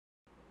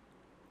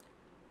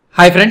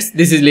Hi friends,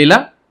 this is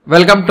Leela.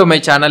 Welcome to my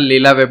channel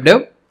Leela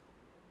WebDev.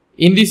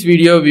 In this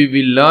video, we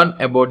will learn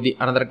about the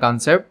another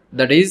concept,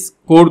 that is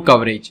code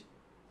coverage.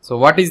 So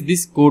what is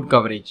this code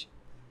coverage?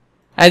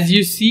 As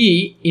you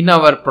see in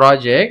our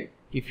project,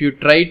 if you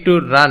try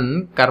to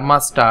run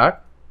karma start,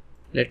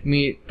 let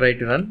me try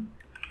to run.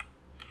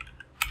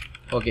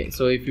 Okay,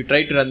 so if you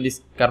try to run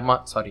this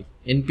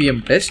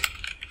npm test.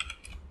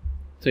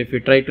 So if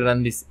you try to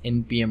run this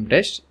npm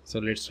test, so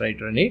let's try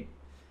to run it.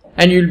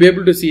 And you will be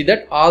able to see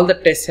that all the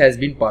tests has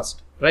been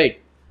passed,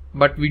 right?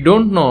 But we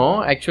don't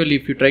know actually.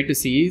 If you try to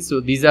see, so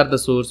these are the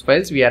source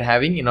files we are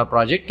having in our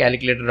project,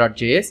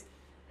 calculator.js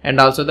and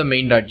also the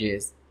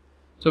main.js.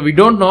 So we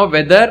don't know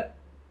whether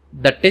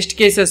the test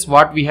cases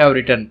what we have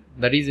written,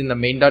 that is in the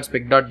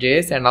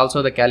main.spec.js and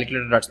also the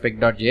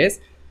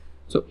calculator.spec.js,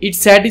 so it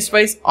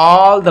satisfies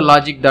all the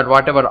logic that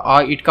whatever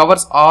it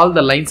covers all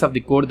the lines of the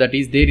code that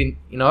is there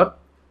in our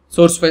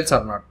source files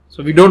or not.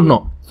 So we don't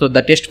know. So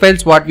the test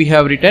files what we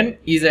have written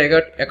is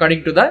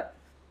according to the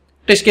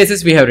test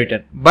cases we have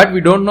written, but we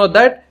don't know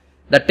that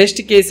the test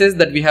cases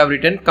that we have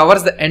written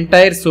covers the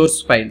entire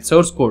source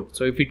code.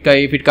 So if it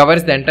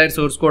covers the entire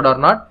source code or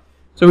not,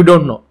 so we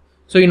don't know.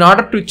 So in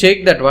order to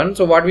check that one,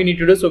 so what we need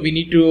to do, so we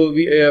need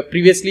to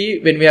previously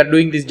when we are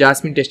doing this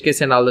Jasmine test case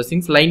and all those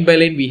things, line by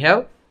line we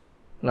have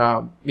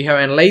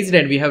analyzed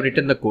and we have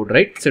written the code,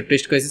 right? So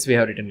test cases we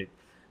have written it.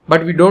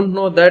 But we don't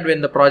know that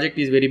when the project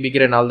is very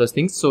bigger and all those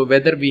things, so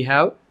whether we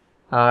have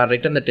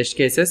written the test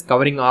cases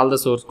covering all the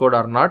source code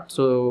or not,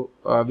 so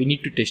we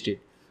need to test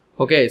it.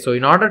 Okay, so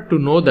in order to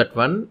know that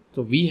one,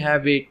 so we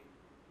have a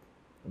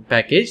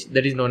package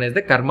that is known as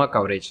the karma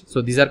coverage.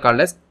 So these are called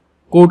as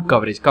code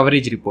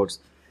coverage reports.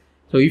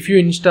 So if you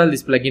install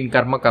this plugin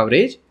karma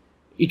coverage,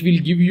 it will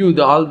give you it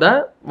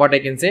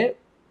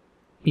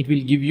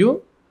will give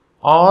you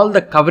all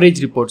the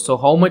coverage reports. So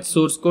how much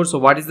source code, so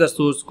what is the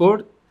source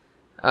code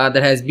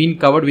that has been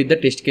covered with the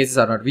test cases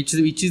or not, which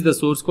is the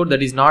source code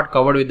that is not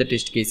covered with the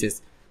test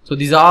cases. So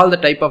these are all the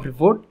type of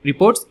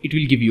reports it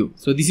will give you.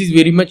 So this is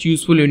very much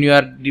useful when you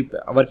are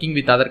working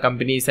with other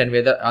companies and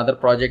whether other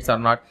projects or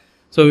not.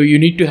 So you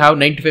need to have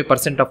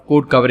 95% of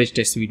code coverage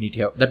tests we need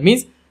to have. That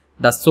means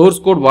the source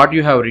code what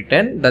you have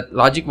written, the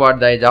logic what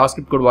the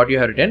JavaScript code what you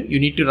have written, you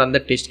need to run the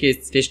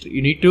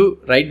you need to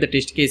write the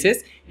test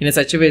cases in a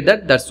such a way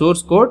that the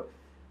source code,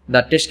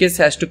 the test case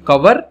has to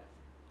cover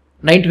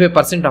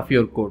 95% of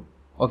your code.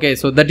 Okay,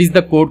 so that is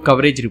the code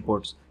coverage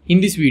reports.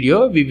 In this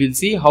video, we will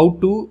see how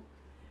to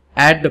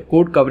add the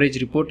code coverage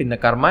report in the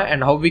karma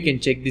and how we can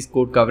check this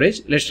code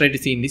coverage. Let's try to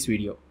see in this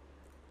video.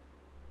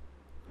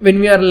 When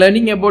we are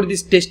learning about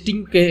this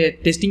testing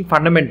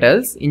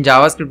fundamentals in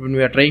JavaScript, when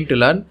we are trying to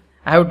learn,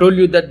 I have told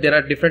you that there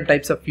are different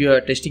types of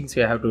testings.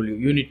 I have told you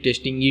unit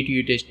testing,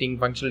 ETU testing,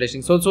 functional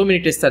testing. So many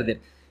tests are there.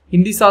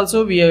 In this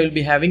also, we will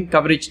be having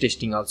coverage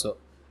testing also.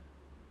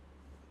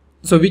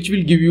 So which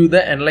will give you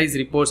the analyze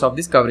reports of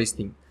this coverage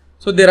thing.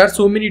 So there are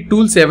so many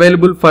tools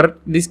available for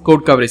this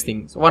code coverage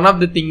thing. So one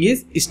of the thing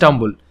is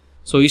Istanbul.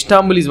 So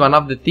Istanbul is one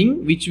of the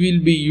thing which will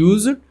be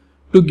used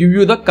to give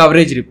you the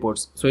coverage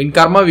reports. So in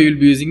Karma we will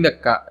be using the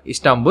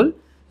Istanbul.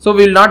 So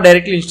we will not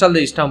directly install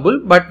the Istanbul,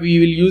 but we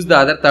will use the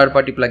other third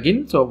party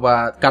plugin. So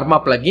Karma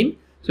plugin.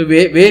 So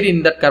where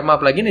in that Karma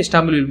plugin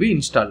Istanbul will be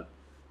installed.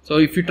 So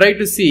if you try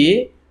to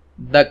see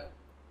the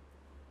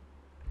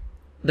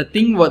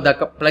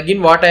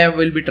plugin what I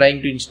will be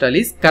trying to install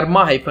is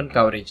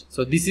karma-coverage.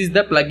 So this is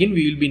the plugin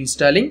we will be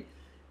installing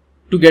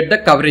to get the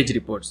coverage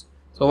reports.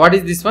 So what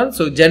is this one?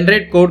 So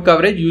generate code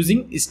coverage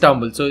using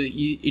Istanbul. So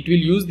it will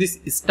use this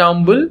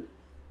Istanbul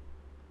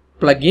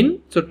plugin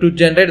so to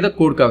generate the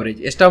code coverage.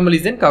 Istanbul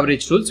is a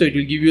coverage tool, so it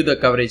will give you the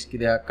coverage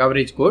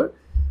code,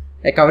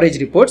 coverage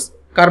reports.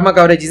 Karma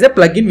coverage is a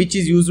plugin which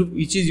is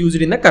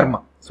used in the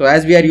Karma. So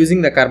as we are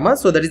using the Karma,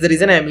 so that is the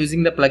reason I am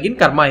using the plugin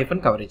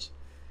karma-coverage.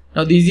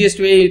 Now the easiest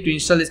way to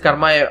install this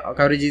karma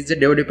coverage is the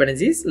dev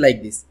dependencies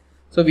like this.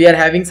 So we are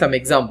having some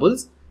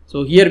examples.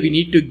 So here we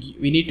need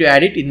to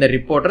add it in the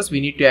reporters.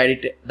 We need to add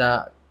it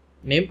the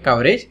name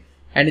coverage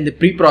and in the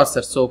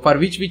preprocessor. So for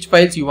which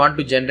files you want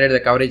to generate the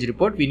coverage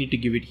report, we need to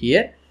give it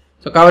here.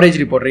 So coverage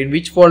reporter, in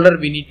which folder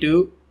we need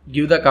to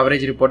give the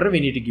coverage reporter, we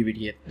need to give it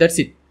here. That's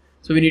it.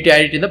 So we need to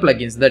add it in the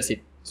plugins. That's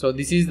it. So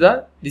this is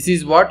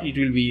what it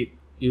will be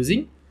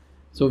using.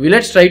 So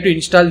let's try to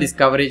install this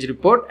coverage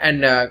report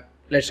and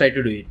let's try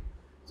to do it.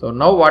 So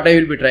now what I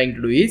will be trying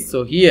to do is,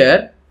 so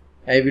here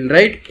I will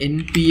write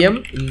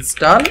npm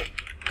install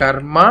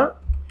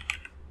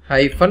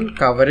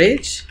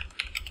karma-coverage.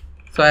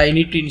 So I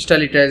need to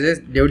install it as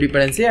a dev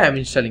dependency. I am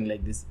installing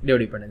like this dev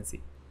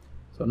dependency.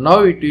 So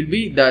now it will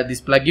be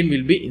this plugin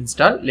will be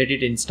installed. Let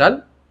it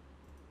install.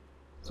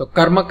 So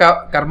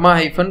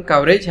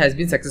karma-coverage has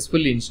been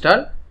successfully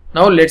installed.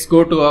 Now let's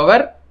go to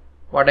our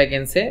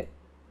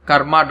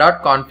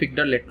karma.config.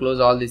 Let's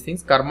close all these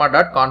things.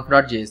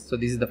 karma.conf.js. So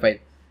this is the file.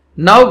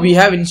 Now we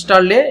have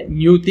installed a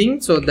new thing.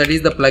 So that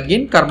is the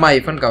plugin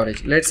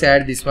karma-coverage. Let's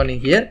add this one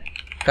in here,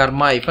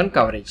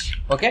 karma-coverage.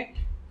 Okay.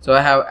 So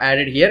I have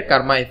added here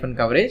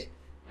karma-coverage.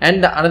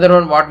 And the another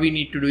one what we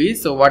need to do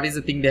is, so what is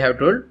the thing they have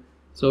told?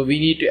 So we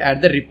need to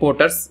add the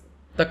reporters,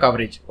 the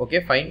coverage.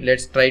 Okay, fine.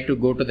 Let's try to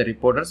go to the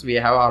reporters. We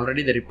have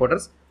already the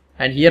reporters,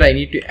 and here I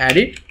need to add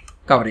it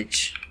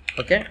coverage.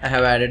 Okay, I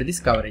have added this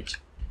coverage.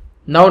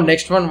 Now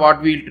next one,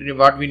 what we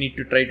need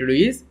to try to do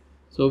is,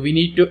 so we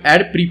need to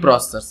add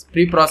preprocessors.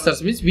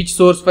 Preprocessors means which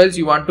source files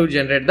you want to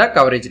generate the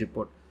coverage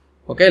report.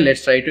 Okay,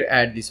 let's try to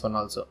add this one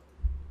also.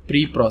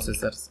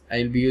 Preprocessors.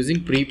 I will be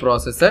using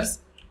preprocessors.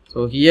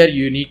 So here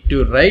you need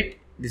to write,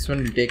 this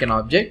one will take an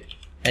object,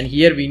 and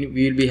here we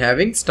will be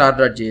having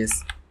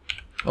star.js.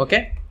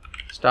 Okay,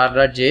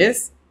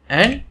 star.js,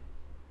 and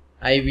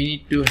we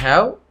need to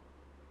have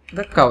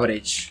the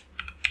coverage.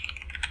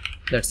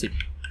 That's it.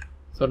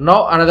 So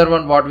now another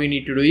one what we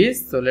need to do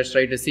is, so let's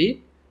try to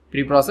see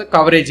preprocessor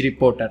coverage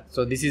reporter.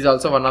 So this is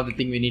also one of the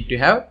thing we need to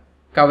have,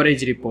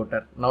 coverage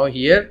reporter. Now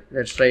here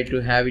let's try to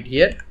have it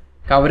here,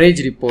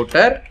 coverage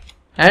reporter,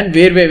 and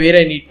where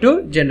I need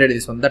to generate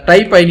this one. The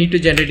type I need to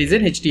generate is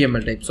an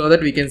HTML type, so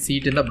that we can see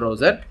it in the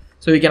browser.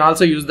 So we can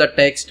also use the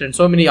text, and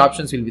so many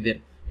options will be there.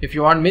 If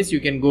you want, miss, you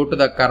can go to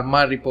the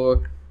Karma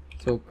report.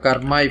 So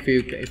Karma, if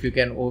you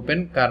can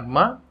open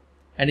Karma,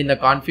 and in the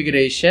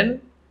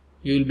configuration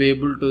you will be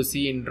able to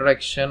see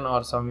introduction,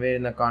 or somewhere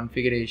in the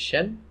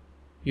configuration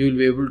you will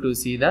be able to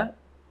see the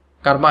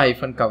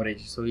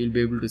Karma-coverage. So you will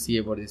be able to see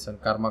about this one,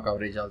 Karma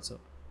coverage also.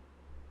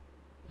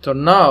 So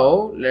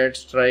now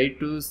let's try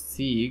to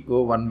see,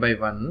 go one by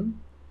one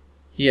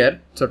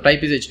here. So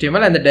type is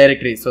HTML, and the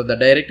directory. So the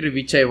directory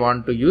which I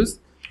want to use.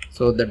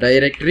 So the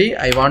directory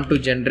I want to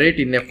generate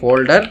in a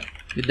folder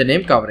with the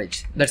name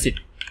coverage. That's it.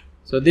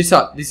 So this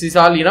is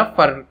all enough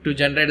to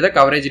generate the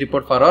coverage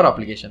report for our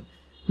application.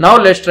 Now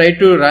let's try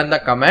to run the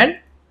command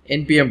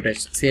npm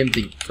test. Same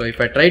thing. So if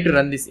I try to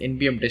run this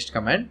npm test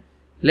command,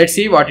 let's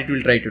see what it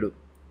will try to do.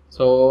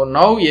 So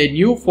now a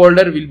new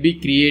folder will be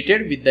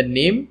created with the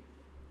name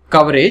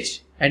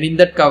coverage, and in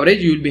that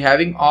coverage you will be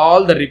having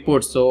all the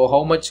reports. So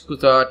how much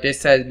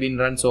test has been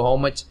run, so how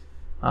much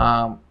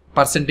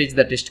percentage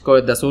the test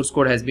code, the source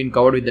code has been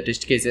covered with the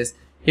test cases,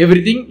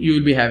 everything you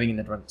will be having in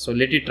that one. So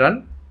let it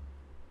run.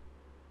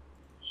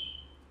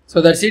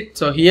 So that's it.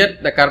 So here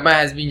the Karma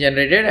has been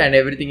generated and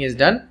everything is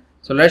done.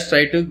 So let's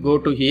try to go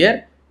to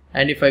here,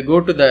 and if I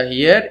go to the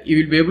here, you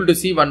will be able to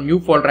see one new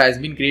folder has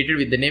been created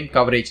with the name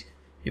coverage.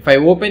 If I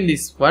open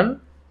this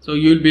one, so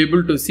you will be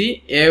able to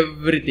see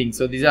everything.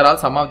 So these are all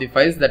some of the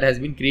files that has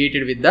been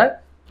created with the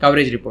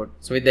coverage report.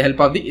 So with the help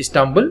of the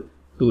Istanbul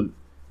tool.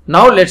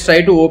 Now let's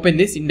try to open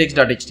this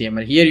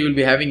index.html. Here you will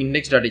be having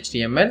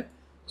index.html.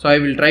 So I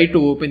will try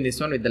to open this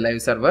one with the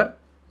live server.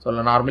 So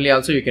normally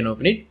also you can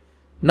open it.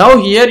 Now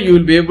here you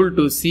will be able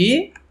to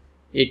see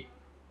it,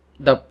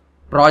 the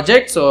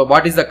project. So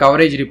what is the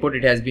coverage report?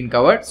 It has been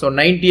covered. So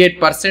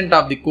 98%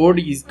 of the code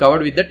is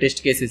covered with the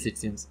test cases, it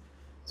seems.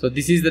 So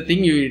this is the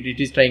thing it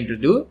is trying to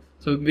do.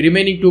 So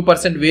remaining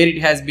 2% where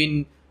it has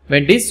been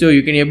went is, so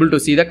you can able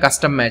to see the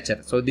custom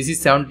matcher. So this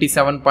is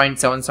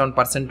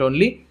 77.77%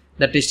 only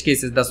the test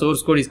cases. The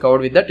source code is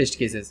covered with the test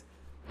cases.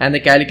 And the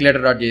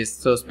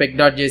calculator.js. So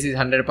spec.js is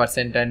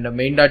 100%, and the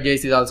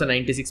main.js is also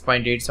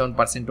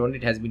 96.87% only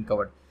it has been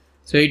covered.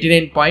 So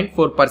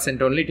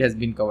 89.4% only it has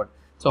been covered.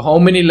 So how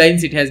many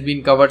lines it has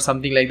been covered,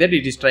 something like that,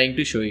 it is trying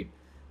to show it.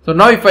 So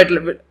now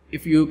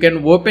if you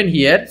can open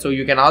here, so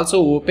you can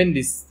also open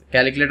this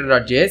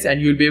calculator.js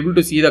and you will be able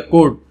to see the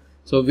code.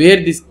 So where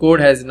this code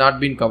has not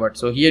been covered.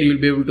 So here you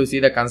will be able to see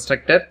the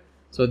constructor.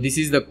 So this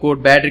is the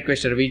code bad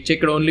requester. We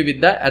checked only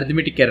with the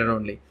arithmetic error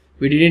only.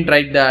 We didn't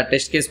write the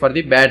test case for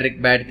the bad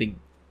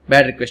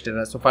request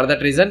error. So for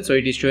that reason, so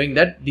it is showing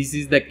that this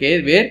is the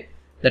case where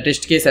the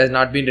test case has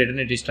not been written.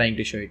 It is trying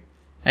to show it.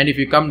 And if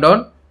you come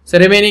down, so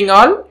remaining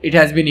all it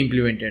has been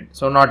implemented.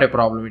 So not a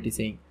problem, it is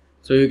saying.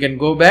 So you can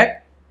go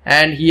back,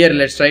 and here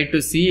let's try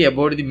to see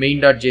about the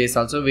main.js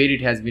also where it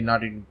has been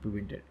not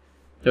implemented.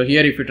 So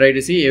here if you try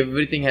to see,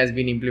 everything has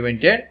been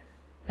implemented,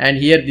 and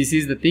here this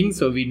is the thing,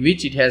 so in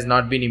which it has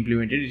not been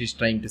implemented, it is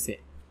trying to say.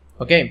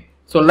 Okay,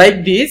 so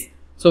like this,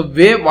 so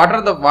what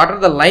are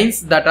the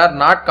lines that are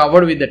not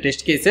covered with the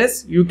test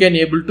cases, you can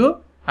able to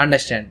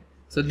understand.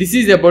 So this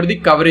is about the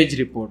coverage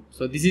report.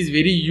 So this is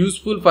very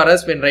useful for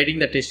us when writing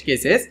the test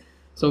cases.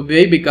 So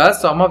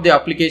because some of the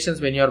applications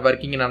when you are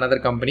working in another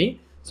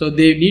company, so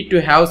they need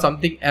to have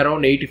something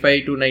around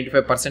 85 to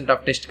 95%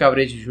 of test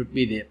coverage should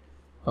be there.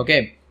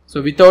 Okay,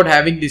 so without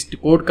having this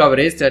code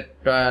coverage at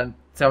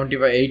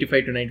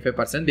 85 to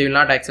 95%, they will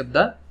not accept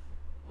the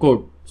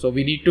code. So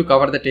we need to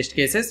cover the test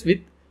cases with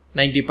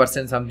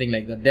 90%, something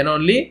like that. Then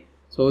only,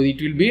 so it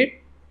will be,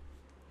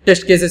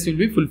 test cases will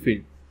be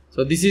fulfilled.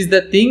 So this is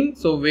the thing,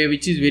 so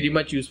which is very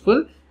much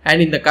useful,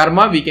 and in the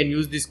Karma we can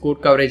use this code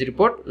coverage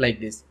report like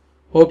this.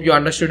 Hope you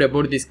understood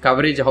about this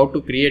coverage, how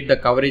to create the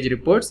coverage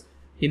reports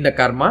in the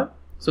Karma.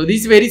 So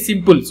this is very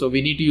simple. So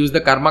we need to use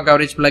the Karma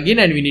coverage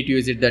plugin and we need to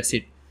use it. That's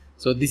it.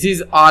 So this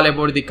is all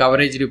about the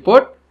coverage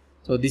report.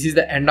 So this is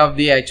the end of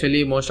the,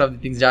 actually most of the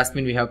things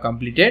Jasmine we have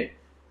completed.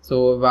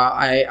 So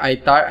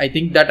I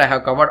think that I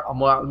have covered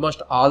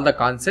almost all the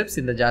concepts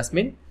in the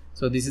Jasmine.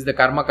 So this is the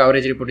Karma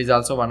coverage report is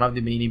also one of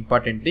the main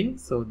important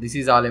things. So this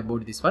is all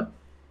about this one.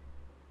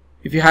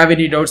 If you have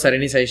any doubts or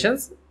any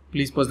suggestions,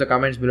 please post the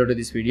comments below to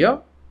this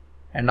video.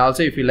 And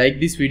also if you like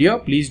this video,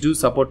 please do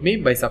support me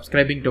by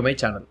subscribing to my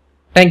channel.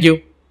 Thank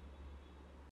you.